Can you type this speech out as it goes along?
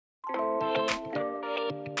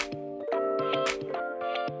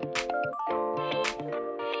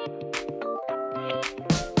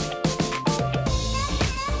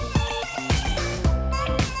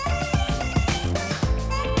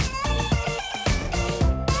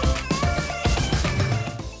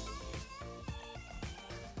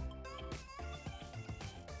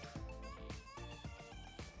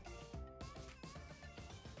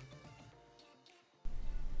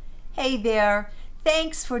Hey there.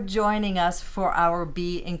 Thanks for joining us for our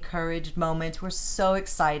Be Encouraged moment. We're so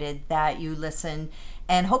excited that you listen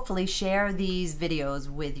and hopefully share these videos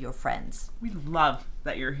with your friends. We love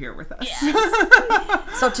that you're here with us.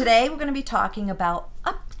 Yes. So today we're going to be talking about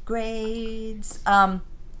upgrades.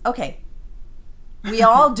 Okay. We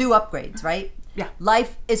all do upgrades, right? Yeah.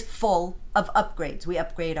 Life is full of upgrades. We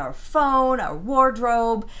upgrade our phone, our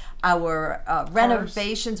wardrobe, our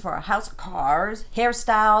renovations for our house, cars,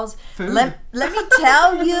 hairstyles. Food. Let me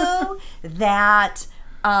tell you that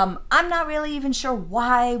I'm not really even sure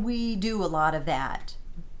why we do a lot of that.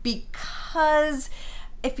 Because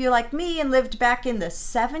if you're like me and lived back in the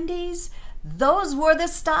 70s, those were the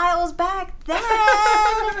styles back then.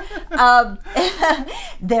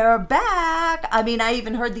 They're back. I mean, I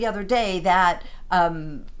even heard the other day that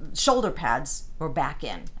shoulder pads were back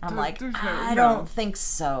in. I'm like, I don't think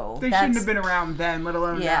so. They shouldn't have been around then, let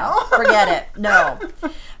alone now. Forget it. No.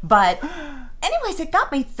 But anyways, it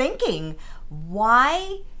got me thinking,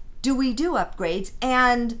 why do we do upgrades?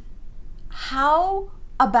 And how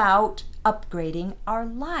about upgrading our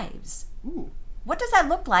lives? Ooh. What does that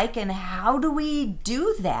look like, and how do we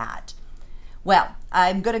do that? Well,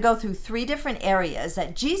 I'm going to go through 3 different areas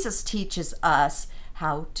that Jesus teaches us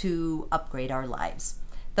how to upgrade our lives.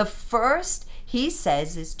 The first, he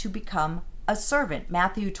says, is to become a servant.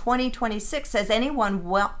 Matthew 20:26 says, anyone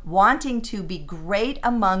wanting to be great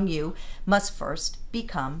among you must first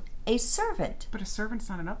become a servant. But a servant's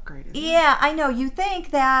not an upgrade, is it? Yeah, I know. You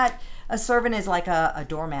think that a servant is like a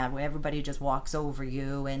doormat where everybody just walks over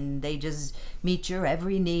you and they just meet your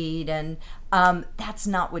every need. And that's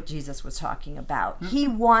not what Jesus was talking about. Mm-hmm. He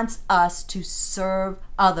wants us to serve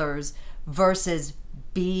others versus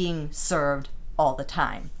being served all the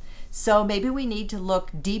time. So maybe we need to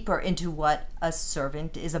look deeper into what a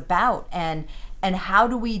servant is about and how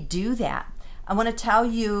do we do that. I want to tell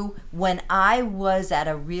you, when I was at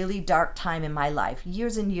a really dark time in my life,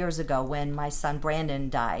 years and years ago when my son Brandon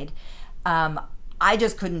died, I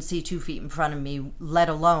just couldn't see 2 feet in front of me, let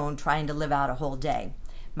alone trying to live out a whole day.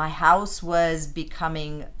 My house was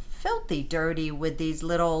becoming filthy dirty with these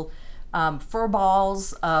little fur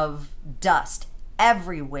balls of dust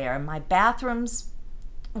everywhere. My bathrooms,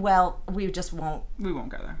 well, we won't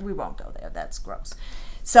go there. We won't go there. That's gross.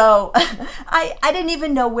 So I didn't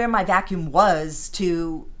even know where my vacuum was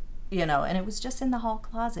to, and it was just in the hall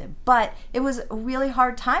closet. But it was a really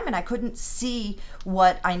hard time and I couldn't see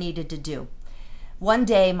what I needed to do. One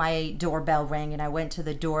day my doorbell rang and I went to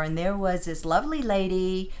the door and there was this lovely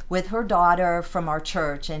lady with her daughter from our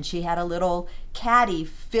church, and she had a little caddy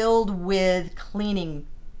filled with cleaning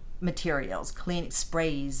materials, cleaning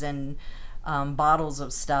sprays and bottles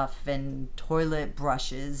of stuff and toilet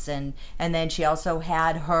brushes, and then she also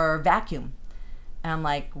had her vacuum. And I'm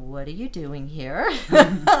like, what are you doing here?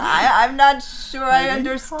 I'm not sure I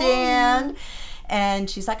understand. And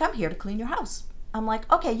she's like, I'm here to clean your house. I'm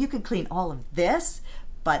like, okay, you could clean all of this,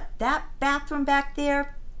 but that bathroom back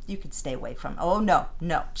there, you could stay away from. Oh,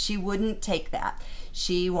 no, she wouldn't take that.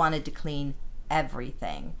 She wanted to clean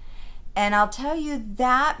everything. And I'll tell you,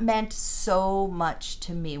 that meant so much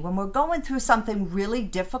to me. When we're going through something really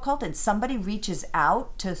difficult and somebody reaches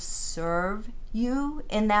out to serve you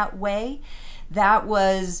in that way, that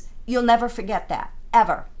was, you'll never forget that,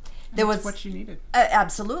 ever. That's what you needed.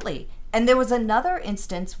 Absolutely. And there was another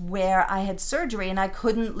instance where I had surgery and I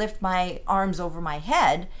couldn't lift my arms over my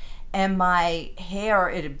head, and my hair,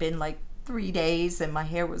 it had been like 3 days and my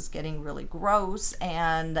hair was getting really gross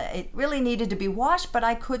and it really needed to be washed, but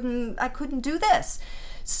I couldn't do this.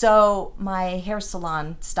 So my hair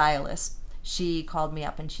salon stylist, she called me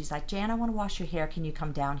up and she's like, Jan, I want to wash your hair. Can you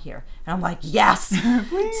come down here? And I'm like, yes. So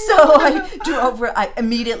I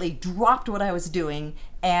immediately dropped what I was doing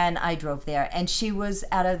and I drove there. And she was,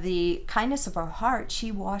 out of the kindness of her heart,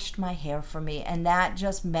 she washed my hair for me. And that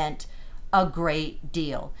just meant a great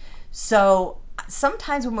deal. So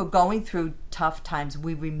sometimes when we're going through tough times,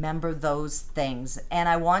 we remember those things. And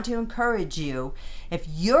I want to encourage you, if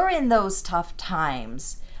you're in those tough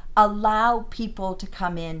times, allow people to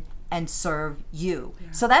come in and serve you.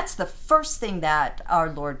 Yeah. So that's the first thing that our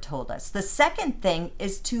Lord told us. The second thing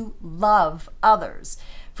is to love others.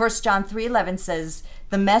 1 John 3:11 says,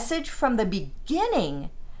 the message from the beginning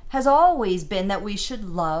has always been that we should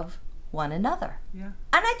love one another. Yeah.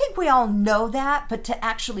 And I think we all know that, but to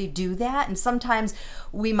actually do that, and sometimes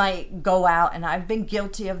we might go out, and I've been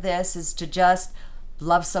guilty of this, is to just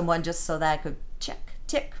love someone just so that I could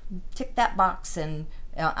tick that box and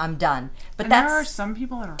I'm done. But and there are some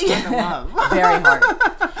people that are hard to love. Very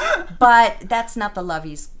hard. But that's not the love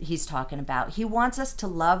he's talking about. He wants us to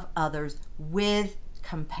love others with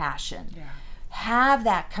compassion. Yeah. have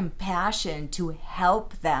that compassion to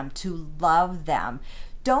help them, to love them.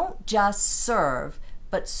 Don't just serve,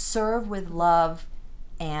 but serve with love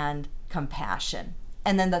and compassion.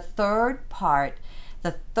 And then the third part,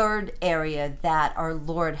 the third area that our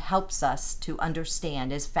Lord helps us to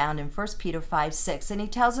understand is found in 1 Peter 5:6. And he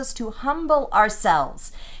tells us to humble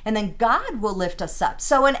ourselves, and then God will lift us up.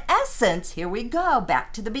 So in essence, here we go,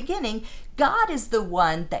 back to the beginning, God is the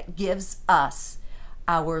one that gives us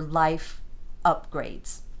our life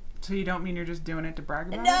upgrades. So you don't mean you're just doing it to brag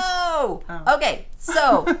about it? No! Oh. Okay,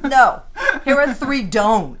 so, no. Here are 3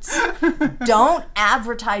 don'ts. Don't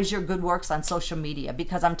advertise your good works on social media,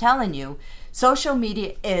 because I'm telling you, social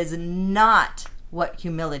media is not what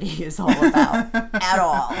humility is all about at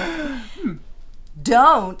all.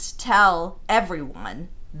 Don't tell everyone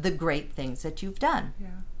the great things that you've done. Yeah.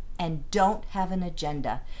 And don't have an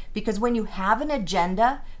agenda, because when you have an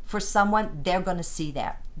agenda for someone, they're going to see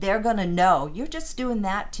that. They're going to know you're just doing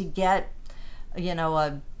that to get,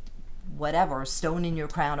 a whatever, a stone in your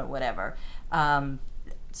crown or whatever.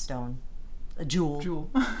 Stone, a jewel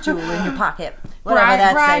in your pocket, whatever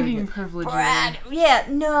that's bragging privilege. Yeah,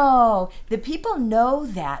 no, the people know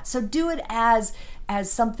that. So do it as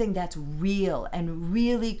something that's real and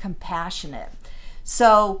really compassionate.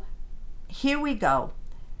 So here we go.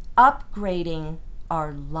 Upgrading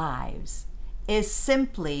our lives is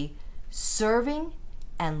simply serving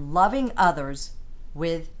and loving others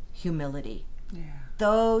with humility. Yeah.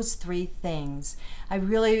 Those 3 things. I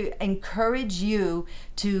really encourage you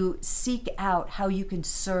to seek out how you can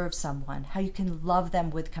serve someone, how you can love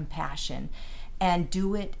them with compassion, and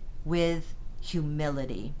do it with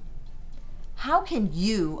humility. How can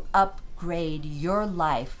you upgrade your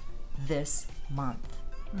life this month?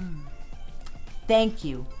 Thank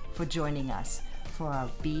you for joining us for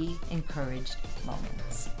our Be Encouraged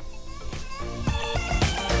moments.